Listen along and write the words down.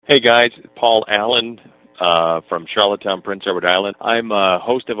Hey guys, Paul Alan from Charlottetown, Prince Edward Island. I'm a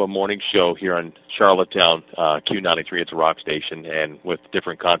host of a morning show here on Charlottetown, Q93. It's a rock station, and with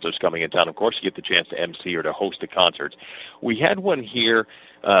different concerts coming in town, of course, you get the chance to MC or to host the concerts. We had one here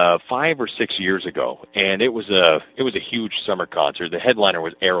 5 or 6 years ago, and it was a huge summer concert. The headliner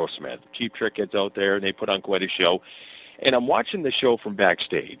was Aerosmith. Cheap Trick gets out there, and they put on quite a show. And I'm watching the show from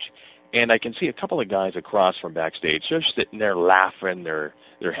backstage, and I can see a couple of guys across from backstage just sitting there laughing their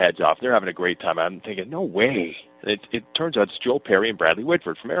heads off. They're having a great time. I'm thinking, no way. It turns out it's Joe Perry and Bradley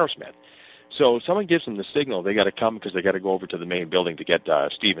Whitford from Aerosmith. So someone gives them the signal. They got to come because they got to go over to the main building to get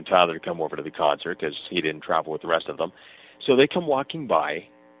Steve and Tyler to come over to the concert because he didn't travel with the rest of them. So they come walking by,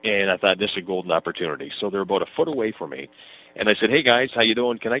 and I thought this is a golden opportunity. So they're about a foot away from me. And I said, hey, guys, how you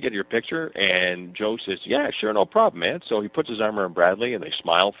doing? Can I get your picture? And Joe says, yeah, sure, no problem, man. So he puts his arm around Bradley, and they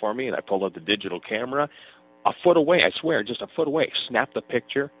smile for me, and I pull out the digital camera. A foot away, I swear, just a foot away. Snap the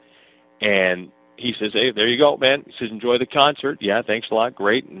picture. And he says, hey, there you go, man. He says, enjoy the concert. Yeah, thanks a lot.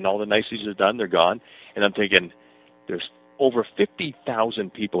 Great. And all the niceties are done. They're gone. And I'm thinking, there's over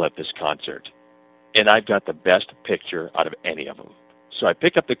 50,000 people at this concert, and I've got the best picture out of any of them. So I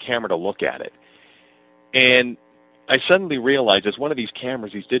pick up the camera to look at it. And I suddenly realized it's one of these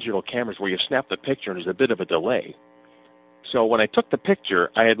cameras, these digital cameras, where you snap the picture and there's a bit of a delay. So when I took the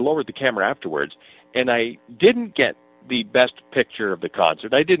picture, I had lowered the camera afterwards, and I didn't get the best picture of the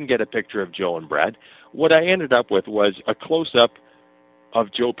concert. I didn't get a picture of Joe and Brad. What I ended up with was a close-up of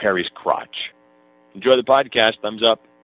Joe Perry's crotch. Enjoy the podcast. Thumbs up.